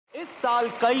साल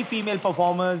कई female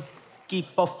performers की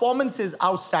परफॉर्मेंसेस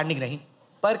आउटस्टैंडिंग रही,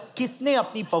 पर किसने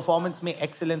अपनी परफॉर्मेंस में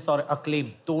एक्सीलेंस और अक्लेम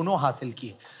दोनों हासिल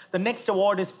किए? The next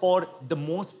award is for the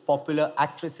most popular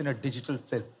actress in a digital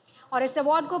film. और इस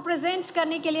अवार्ड को प्रेजेंट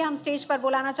करने के लिए हम स्टेज पर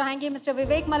बुलाना चाहेंगे mister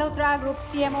Vivek Malhotra, group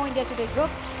CMO India today group,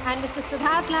 and mister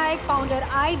Siddharth Nayak, founder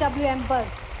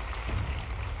IWMBuzz.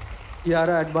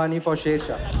 Kiara Advani for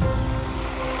Shersha.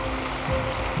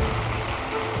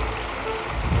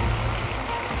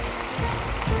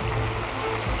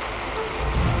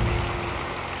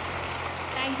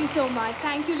 Thank you so much.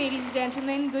 Thank you, ladies and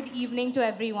gentlemen. Good evening to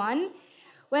everyone.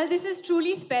 Well, this is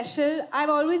truly special. I've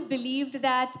always believed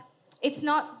that it's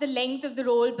not the length of the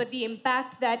role, but the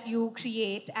impact that you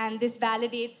create, and this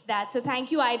validates that. So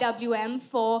thank you, IWM,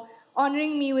 for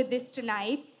honoring me with this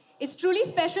tonight. It's truly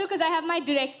special because I have my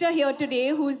director here today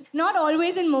who's not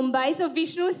always in Mumbai. So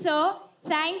Vishnu, sir,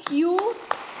 thank you.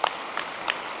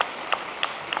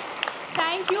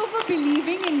 Thank you for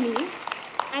believing in me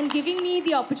and giving me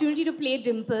the opportunity to play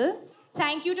Dimple.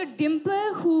 Thank you to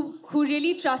Dimple, who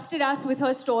really trusted us with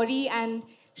her story and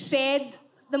shared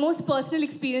the most personal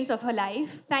experience of her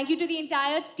life. Thank you to the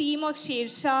entire team of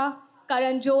Shersha,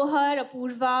 Karan Johar,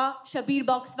 Apurva, Shabir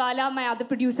Boxwala, my other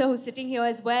producer who's sitting here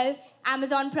as well,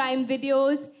 Amazon Prime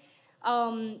Videos,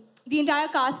 the entire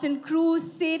cast and crew,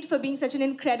 Sid for being such an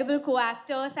incredible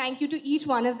co-actor. Thank you to each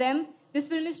one of them. This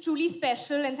film is truly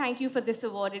special, and thank you for this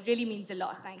award. It really means a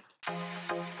lot. Thank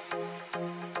you.